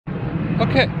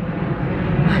Okay.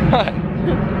 Hi.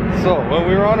 So, when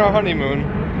we were on our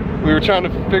honeymoon, we were trying to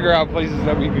figure out places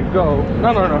that we could go.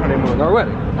 Not on our honeymoon, our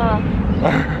wedding.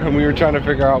 And we were trying to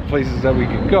figure out places that we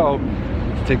could go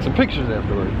to take some pictures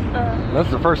afterwards. That's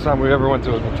the first time we ever went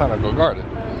to a botanical garden.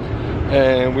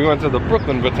 And we went to the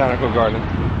Brooklyn Botanical Garden.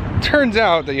 Turns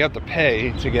out that you have to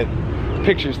pay to get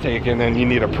pictures taken, and you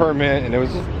need a permit, and it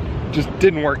was just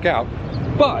didn't work out.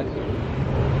 But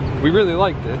we really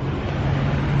liked it,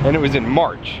 and it was in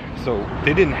March, so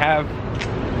they didn't have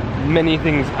many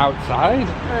things outside.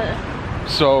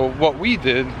 So what we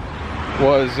did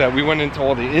was that we went into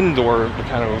all the indoor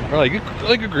botanical,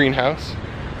 like a greenhouse,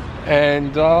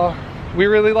 and we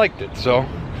really liked it. So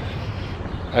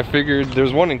I figured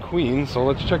there's one in Queens, so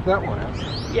let's check that one out.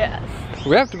 Yes.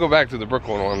 We have to go back to the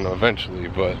Brooklyn one eventually,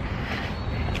 but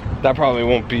that probably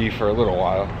won't be for a little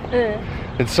while.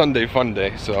 It's Sunday fun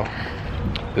day, so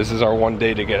this is our one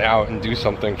day to get out and do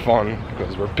something fun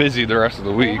because we're busy the rest of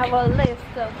the week. We have a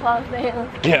list of things.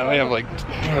 Yeah, we have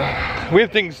we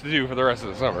have things to do for the rest of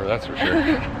the summer, that's for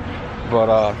sure.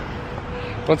 But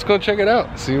let's go check it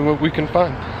out, see what we can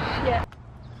find. Yeah.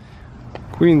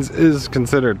 Queens is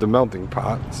considered the melting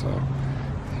pot, so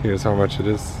here's how much it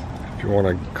is if you want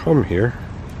to come here.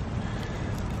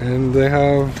 And they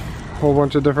have a whole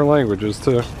bunch of different languages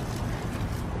too.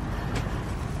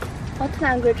 What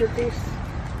language is this?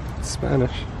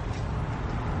 Spanish.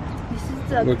 This is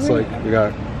the Looks green. like we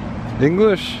got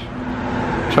English,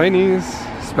 Chinese,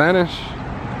 Spanish,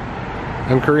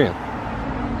 and Korean.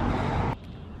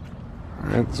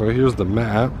 Alright, so here's the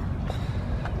map.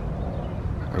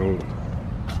 Oh,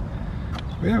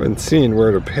 we haven't seen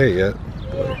where to pay yet.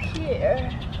 We're here.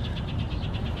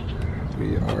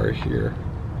 We are here.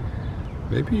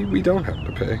 Maybe we don't have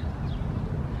to pay.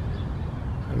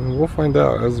 And we'll find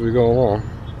out as we go along.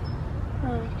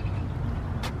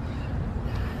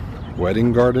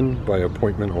 Wedding garden by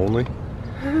appointment only.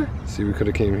 See, we could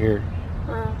have came here.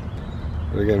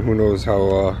 But again, who knows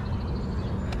how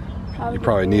you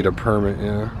probably need a permit,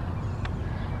 yeah.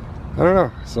 I don't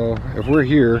know. So if we're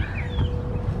here,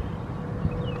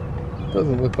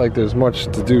 doesn't look like there's much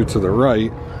to do to the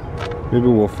right. Maybe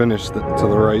we'll finish to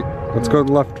the right. Let's go to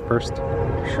the left first.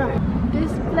 Sure.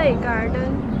 Display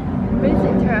garden,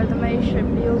 visitor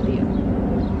admission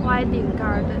building, wedding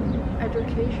garden,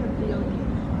 education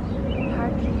building,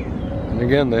 parking. And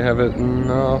again, they have it in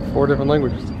 4 different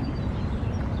languages.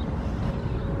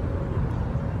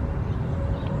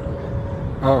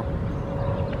 Oh.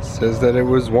 Says that it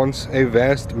was once a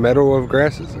vast meadow of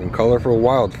grasses and colorful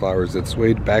wildflowers that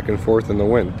swayed back and forth in the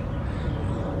wind.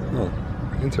 Oh,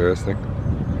 interesting.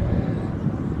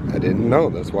 I didn't know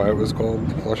that's why it was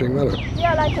called Flushing Meadow.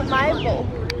 Yeah, like a Bible.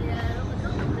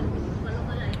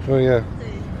 Oh yeah.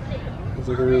 It's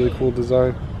like a really cool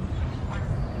design.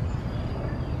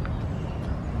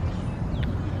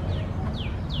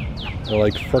 They're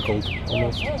like freckled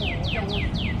almost.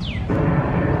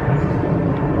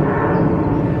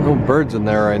 No birds in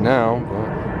there right now,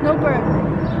 but No bird.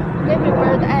 Maybe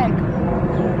bird egg.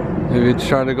 maybe it's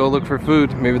trying to go look for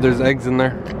food. Maybe there's eggs in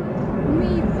there.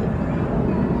 Maybe.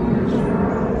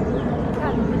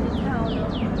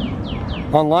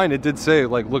 Online it did say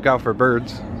like look out for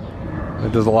birds.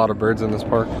 Like, there's a lot of birds in this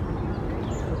park.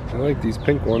 I like these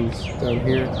pink ones down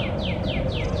here.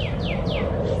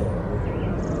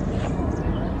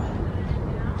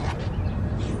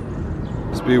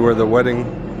 Must be where the wedding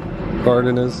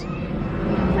garden is.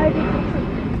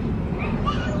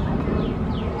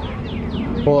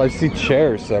 Well, I see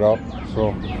chairs set up,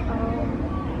 so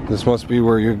this must be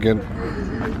where you can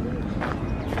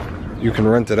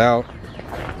rent it out.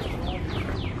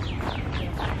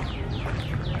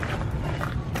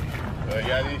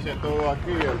 Ya dice todo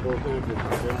aquí, entonces en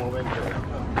qué momento.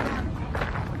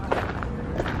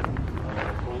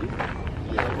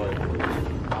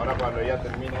 Ahora cuando ya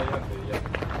termine ya.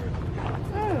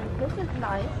 This is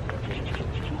nice.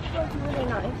 This was really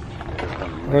nice.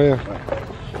 Oh yeah.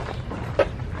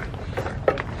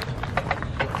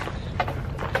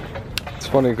 It's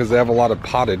funny because they have a lot of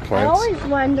potted I plants. always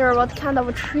wonder what kind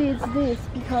of tree is this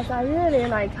because I really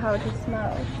like how it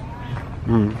smells.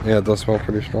 Yeah, it does smell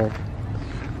pretty strong.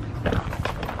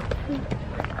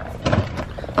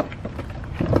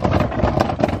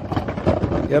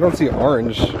 Yeah, I don't see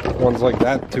orange ones like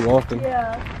that too often.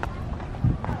 Yeah.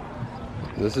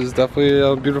 This is definitely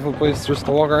a beautiful place just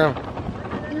to walk around.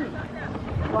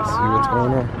 Wow. See what's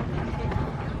going on.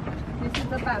 This is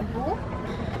the bamboo.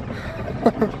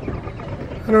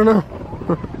 I don't know.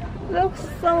 Looks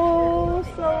so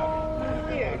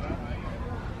weird.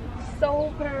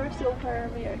 Super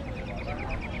weird.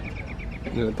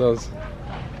 Yeah, it does.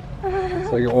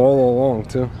 It's like all along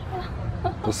too.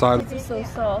 The side. It's so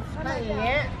soft.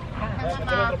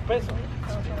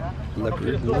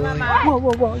 Leopard lily. Whoa,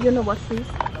 whoa, whoa. You know what's this?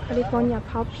 California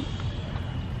poppy.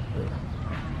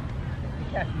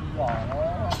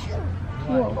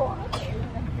 Whoa.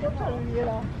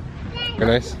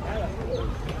 Very nice.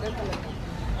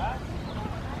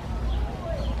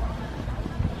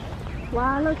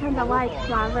 Wow, look at the white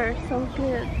flower. So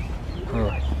good. Huh.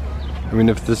 I mean,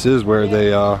 if this is where they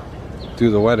do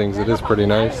the weddings, it is pretty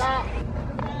nice.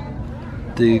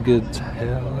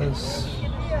 Digitalis.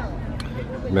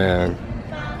 Man,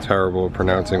 terrible at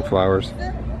pronouncing flowers.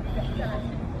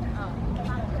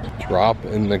 Drop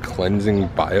in the cleansing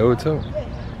biota.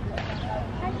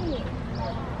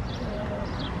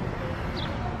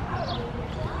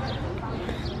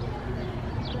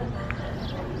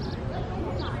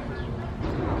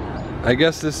 I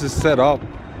guess this is set up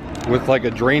with like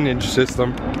a drainage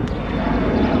system.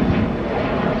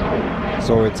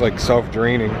 So it's like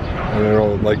self-draining and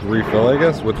it'll like refill, I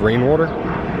guess, with rainwater.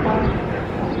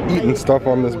 Eating stuff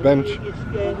on this bench.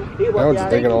 Now it's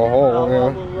digging a hole, yeah.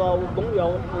 Whoa,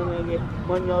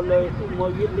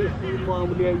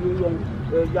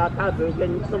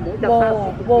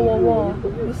 whoa, whoa, whoa.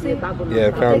 You see? Yeah,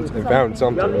 it found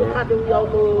something. Right? I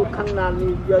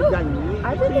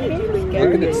think it's Look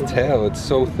scary. at its tail, it's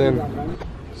so thin.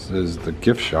 This is the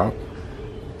gift shop.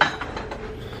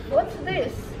 What's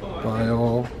this? Buy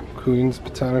all Queens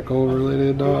Botanical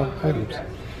related items.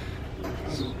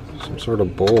 Some sort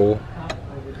of bowl.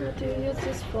 What do you use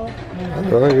this for? I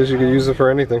don't know, I guess you could use it for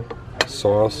anything.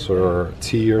 Sauce or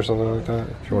tea or something like that.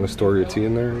 If you want to store your tea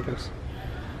in there, I guess.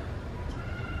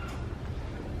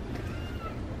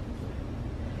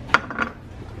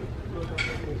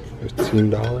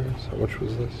 $15. How much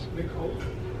was this?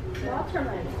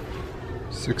 Watermelon.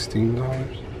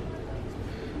 $16.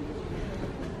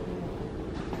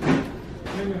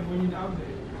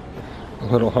 A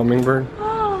little hummingbird.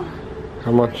 Oh,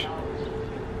 How much?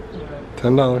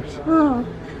 $10. oh.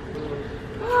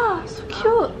 Wow, so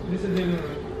cute.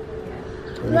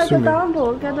 I'm Like a assuming.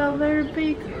 Dumbo, got a very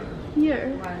big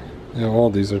ear. Yeah, all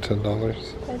these are $10.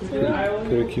 That's it.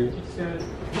 Pretty cute.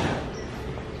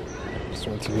 This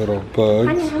one's a little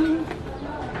bugs.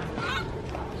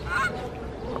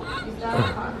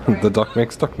 The duck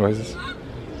makes duck noises.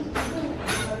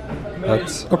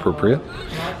 That's appropriate.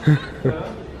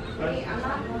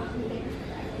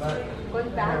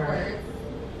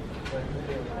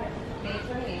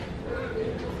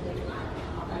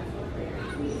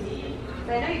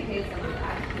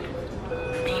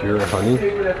 Pure honey.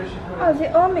 Oh, they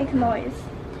all make noise.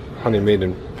 Honey made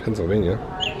in Pennsylvania.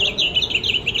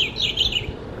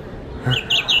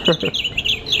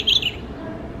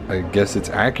 I guess it's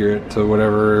accurate to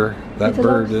whatever that It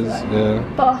bird looks is. like.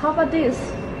 Yeah. But how about this?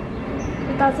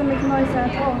 It doesn't make noise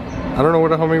at all. I don't know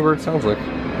what a hummingbird sounds like.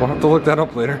 We'll have to look that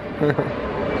up later.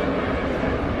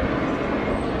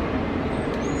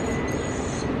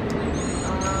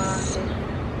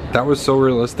 That was so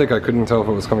realistic, I couldn't tell if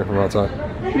it was coming from outside.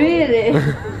 Really? I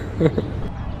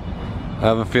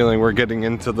have a feeling we're getting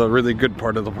into the really good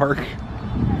part of the park.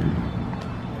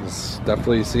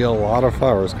 Definitely see a lot of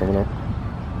flowers coming up.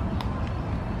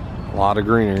 A lot of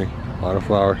greenery, a lot of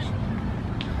flowers.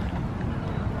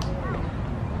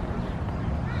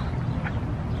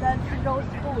 That's rose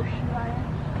bush,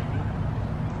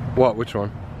 right? What? Which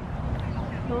one?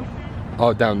 Rose.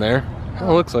 Oh, down there?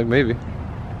 Oh, looks like maybe.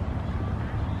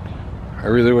 I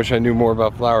really wish I knew more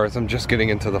about flowers. I'm just getting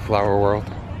into the flower world.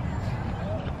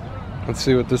 Let's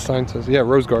see what this sign says. Yeah,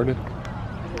 rose garden.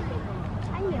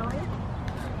 I know it.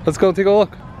 Let's go take a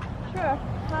look. Sure.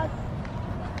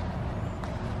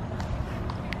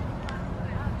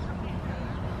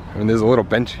 I mean, there's a little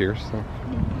bench here, so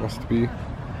must be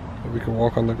we can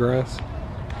walk on the grass.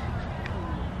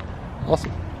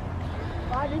 Awesome.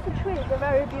 Wow, these trees are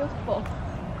very beautiful.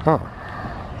 Huh.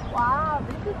 Wow,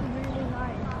 this is really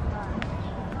nice.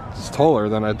 It's taller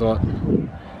than I thought.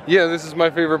 Yeah, this is my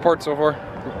favorite part so far.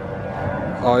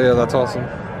 Oh yeah, that's awesome.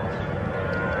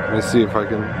 Let me see if I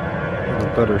can get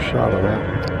a better shot of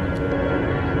that.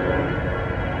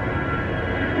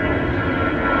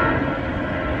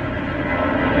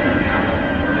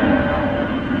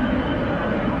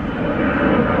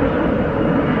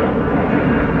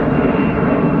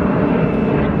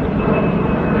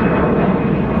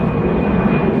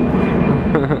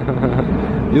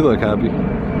 You look happy.